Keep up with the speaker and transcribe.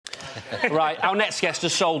Right, our next guest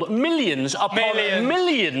has sold millions upon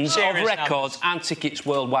millions of records and tickets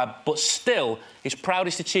worldwide, but still, his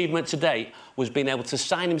proudest achievement to date was being able to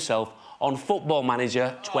sign himself on Football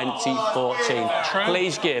Manager 2014.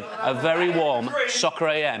 Please give a very warm Soccer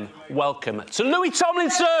AM welcome to Louis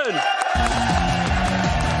Tomlinson!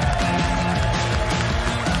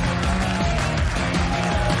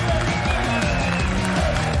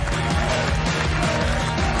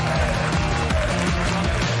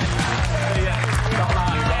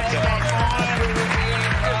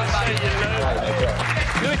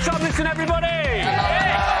 Louis Tomlinson, everybody!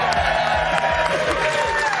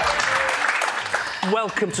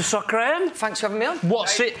 Welcome to Soccer AM. Thanks for having me on.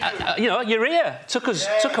 What's it? You know, you're here. Took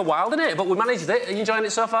a while, didn't it? But we managed it. Are you enjoying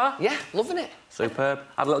it so far? Yeah, loving it. Superb.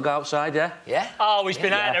 Had a little go outside, yeah? Yeah. Oh, he's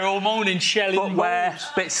been out there all morning shelling footwear,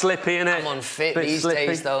 bit slippy, innit? I'm unfit these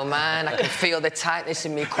days, though, man. I can feel the tightness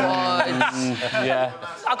in my quads. Yeah.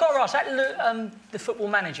 I got to ask, that the Football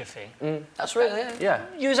Manager thing. That's real, yeah. Yeah.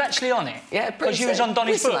 You was actually on it? Yeah, because you was on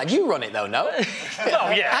Donny's books. books. Lad, you run it, though, no?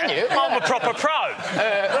 Well, yeah. Can you? I'm a proper pro.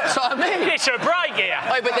 That's what I mean. It's a break here.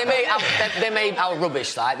 Wait, but they made our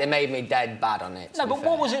rubbish, like, they made me dead bad on it. No, but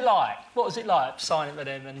what was it like? What was it like signing for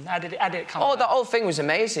them, and how did it come about? The whole thing was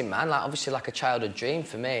amazing, man. Like, obviously, like a childhood dream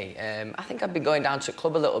for me. I think I'd been going down to the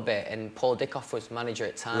club a little bit, and Paul Dickoff was manager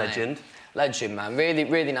at the time. Legend, man. Really,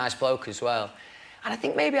 really nice bloke as well. And I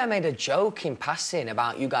think maybe I made a joke in passing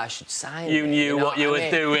about you guys should sign me. You knew what you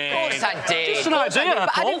were doing. Of course I did. Just an idea, but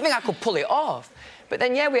I Paul. didn't think I could pull it off. But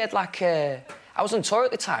then, yeah, we had like I was on tour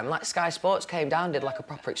at the time, like Sky Sports came down, did like a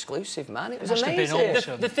proper exclusive, man. It was amazing. Must have been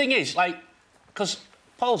awesome. The thing is, like, because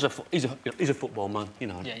Paul's he's a football man, you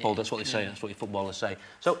know. Yeah, Paul, that's what they say. That's what your footballers say.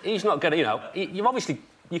 So he's not going to, you know,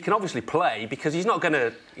 you can obviously play because he's not going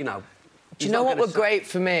to, you know. Do you know what was great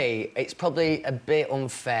for me? It's probably a bit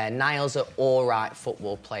unfair. Niall's an all-right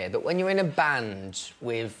football player, but when you're in a band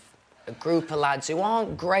with a group of lads who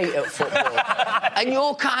aren't great at football and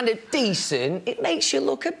you're kind of decent, it makes you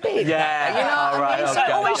look a bit better, you know what I mean? So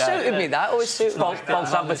it always suited me, that. Always suited me.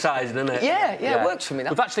 False advertising, isn't it? Yeah, it works for me.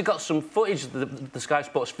 We've actually got some footage, the Sky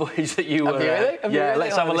Sports footage that you were... Have you really? Yeah,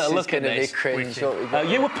 let's have a little look at this. Cringe,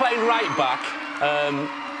 you were playing right back.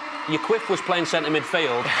 Your quiff was playing centre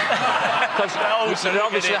midfield. Because obviously...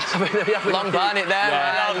 Long barnet there,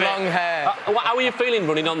 man. Long hair. How are you feeling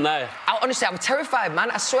running on there? Honestly, I'm terrified,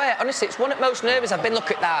 man. I swear, honestly, it's one of the most nervous I've been.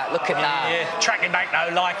 Look at that, look at that. Yeah, tracking back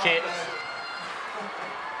though, like it.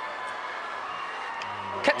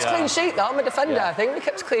 Kept a clean sheet, though. I'm a defender, I think. We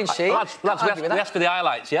kept a clean sheet. Lads, we asked for the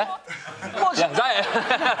highlights, yeah? What's it?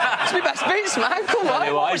 It's my best beats, man. Come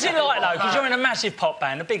on. What was it like, though? Because you're in a massive pop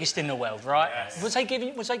band, the biggest in the world, right? Yes. Was they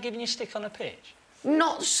giving you stick on the pitch?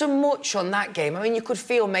 Not so much on that game. I mean, you could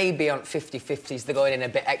feel maybe on 50-50s they're going in a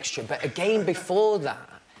bit extra, but a game before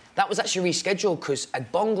that was actually rescheduled because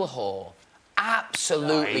at Bongler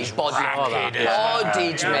absolutely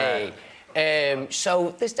bodied me.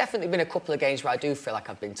 So there's definitely been a couple of games where I do feel like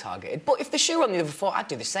I've been targeted. But if the shoe on the other foot, I'd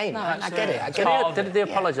do the same. I get it. Did they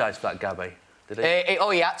apologise for that, Gabby?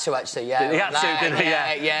 He had to, actually, yeah. He had to, didn't he?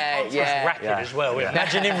 Yeah. Rapid as well.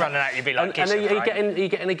 Imagine him running at you, be like... And are you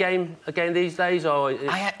getting a game these days, or...?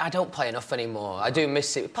 I don't play enough anymore. I do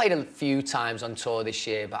miss it. We played a few times on tour this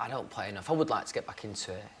year, but I don't play enough. I would like to get back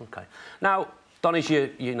into it. OK. Now, Donny's your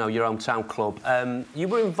hometown club. You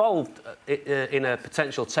were involved in a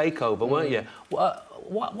potential takeover, weren't you?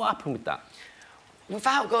 What happened with that?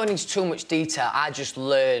 Without going into too much detail, I just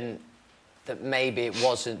learned that maybe it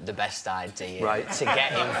wasn't the best idea to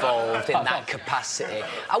get involved in that capacity.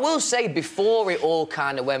 I will say, before it all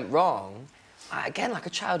kind of went wrong, again, like a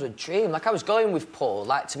childhood dream. Like, I was going with Paul,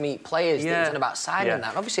 like, to meet players that was on about signing that.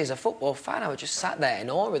 And obviously, as a football fan, I was just sat there in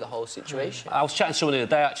awe of the whole situation. I was chatting to someone the other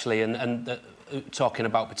day, actually, and talking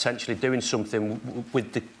about potentially doing something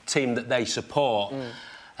with the team that they support.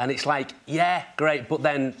 And it's like, yeah, great, but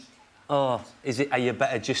then... are you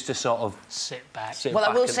better just to sort of sit back? Well, I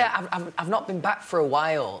will say I've not been back for a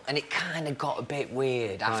while, and it kind of got a bit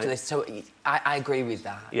weird after this. So I agree with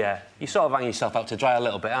that. Yeah, you sort of hang yourself out to dry a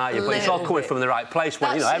little bit, aren't you? But it's all coming from the right place.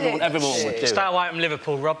 When everyone would do it. Stay away from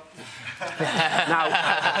Liverpool, Rob. Now,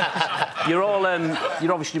 you're all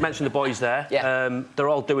you obviously mentioned the boys there. Yeah. They're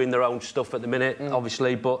all doing their own stuff at the minute,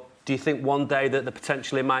 obviously. But do you think one day that there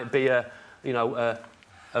potentially might be a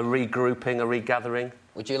regrouping, a regathering?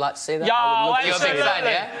 Would you like to see that? Yeah, you're a big fan,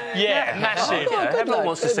 yeah? Yeah, massive. Everyone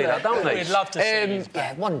wants to see that, don't they? We'd love to see it.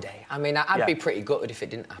 Yeah, one day. I mean, I'd be pretty gutted if it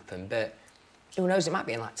didn't happen, but Who knows? It might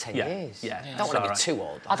be in like 10 years. Yeah. I don't want to be too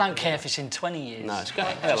old. I don't care if it's in 20 years. No, it's good.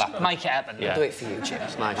 Make it happen. I'll do it for you, Jim.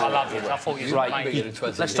 It's nice. I love you. I thought you were right.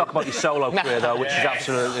 Let's talk about your solo career, though, which is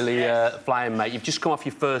absolutely flying, mate. You've just come off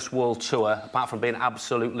your first world tour, apart from being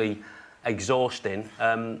absolutely exhausting.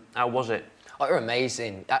 How was it? Oh, it was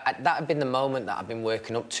amazing. That had been the moment that I've been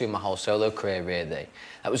working up to my whole solo career, really.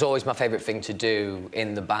 That was always my favourite thing to do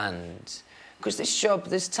in the band. Because this job,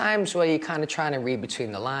 there's times where you're kind of trying to read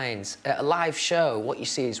between the lines. At a live show, what you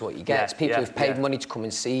see is what you get. It's people who've paid money to come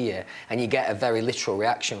and see you, and you get a very literal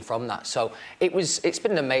reaction from that. So it's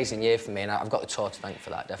been an amazing year for me, and I've got the tour to thank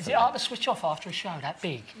for that, definitely. Is it hard to switch off after a show that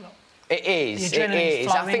big? It is. The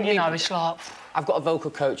adrenaline's flowing, I think you know, it's like... I've got a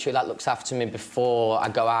vocal coach who looks after me before I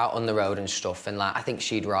go out on the road and stuff, and I think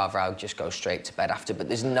she'd rather I would just go straight to bed after, but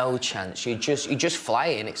there's no chance. You're just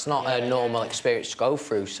flying. It's not a normal experience to go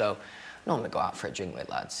through, so normally go out for a drink with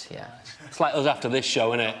lads, yeah. It's like us after this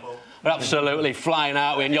show, isn't it? We're absolutely flying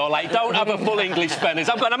out, and you're like, don't have a full English, Spenners.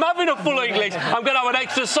 I'm having a full English. I'm going to have an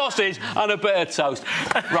extra sausage and a bit of toast.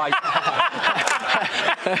 Right.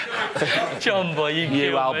 John, boy, you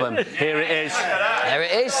New album. Here it is. There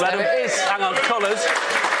it is. There it is. Hang on, colours.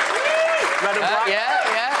 Red and black. Yeah.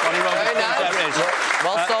 Very nice. There it is.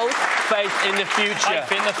 Well sold. Faith in the Future.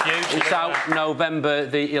 Faith in the Future. It's out November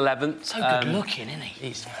the 11th. So good looking, isn't he?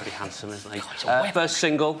 He's very handsome, isn't he? God, first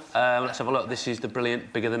single. Let's have a look. This is the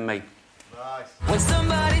brilliant Bigger Than Me. Nice. When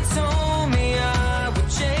somebody told me I would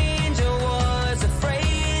change, I was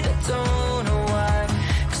afraid. I don't know why.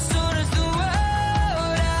 'Cause soon as the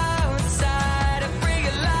world outside, I bring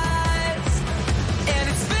it lights, and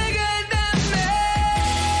it's bigger than me.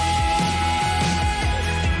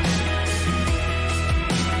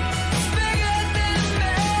 It's bigger than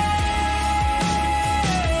me.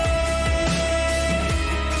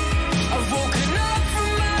 I've woken up from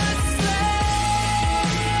my sleep.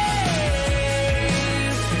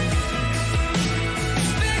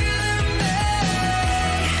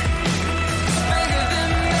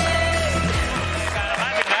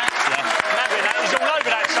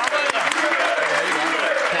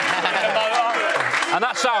 And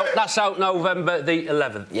that's out November the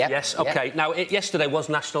 11th. Yep. Yes. Okay. Yep. Now, yesterday was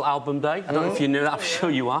National Album Day. I don't know if you knew that. I'm sure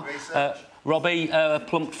you are. Robbie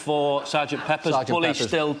plumped for Sgt. Pepper's. Bully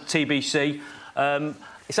still TBC.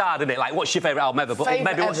 It's hard, isn't it? Like, what's your favourite album ever? But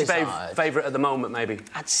maybe what's your favourite at the moment? Maybe.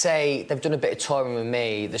 I'd say they've done a bit of touring with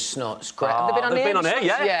me. The Snuts, great. Oh, Have they been on here?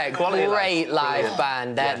 Yeah. Yeah, great live Brilliant.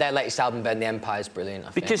 band. Their latest album, Ben the Empire's brilliant.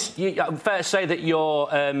 I think. Because fair to say that your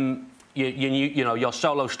your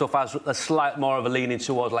solo stuff has a slight more of a leaning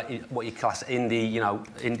towards like what you class indie,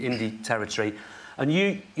 indie territory. And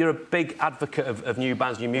you're a big advocate of new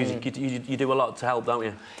bands, new music. You do a lot to help, don't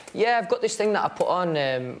you? Yeah, I've got this thing that I put on.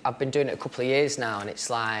 I've been doing it a couple of years now, and it's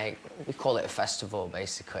like we call it a festival,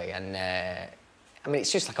 basically. And I mean,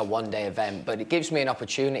 it's just like a one-day event, but it gives me an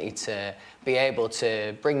opportunity to be able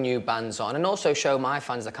to bring new bands on and also show my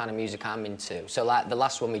fans the kind of music I'm into. So, like the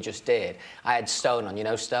last one we just did, I had Stone on. You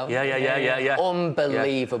know Stone? Yeah.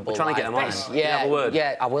 Unbelievable. We're trying to get them on. Yeah, have a word.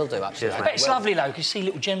 Yeah, I will do actually. Cheers, I bet it's lovely though, because you see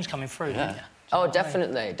little gems coming through, don't you? Oh,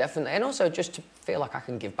 definitely. And also just to feel like I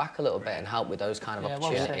can give back a little bit and help with those kind of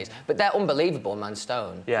opportunities. Well, but they're unbelievable, man,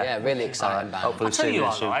 Stone. Yeah, really exciting band. Hopefully I'll tell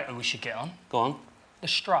you soon. what, right, we should get on. Go on. The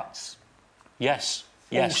Struts. Yes.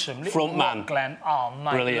 Awesome. Front man. Glam. Oh,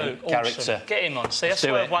 mate. Brilliant Luke, character. Awesome. Get him on. See, Let's I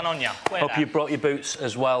do swear it. one on you. Hope you brought your boots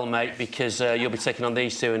as well, mate, because you'll be taking on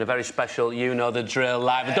these two in a very special You Know the Drill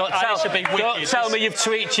live. And don't tell me you've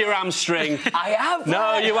tweaked your hamstring. I have.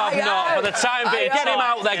 No, you have not. For the time being, get him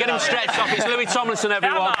out there, get him stretched off. It's Louis Tomlinson,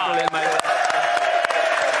 everyone. Brilliant, mate.